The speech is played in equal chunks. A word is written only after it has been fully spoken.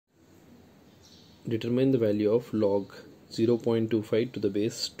determine the value of log 0.25 to the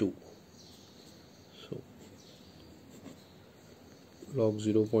base 2. So log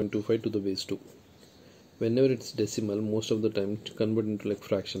 0.25 to the base 2. Whenever it's decimal, most of the time to convert into like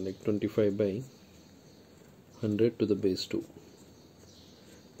fraction, like 25 by 100 to the base 2.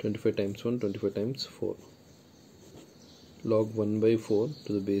 25 times 1, 25 times 4. Log 1 by 4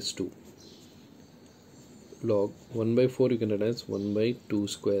 to the base 2. Log 1 by 4 you can write as 1 by 2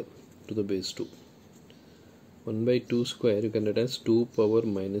 square to the base 2. 1 by 2 square you can write as 2 power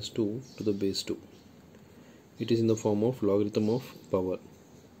minus 2 to the base 2. It is in the form of logarithm of power.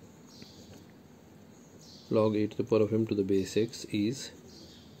 Log a to the power of m to the base x is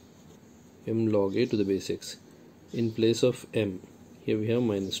m log a to the base x. In place of m, here we have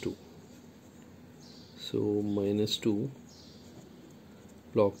minus 2. So minus 2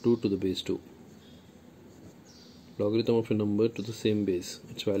 log 2 to the base 2. Logarithm of a number to the same base,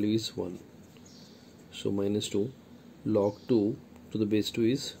 its value is 1. So minus 2 log 2 to the base 2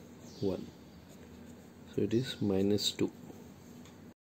 is 1. So it is minus 2.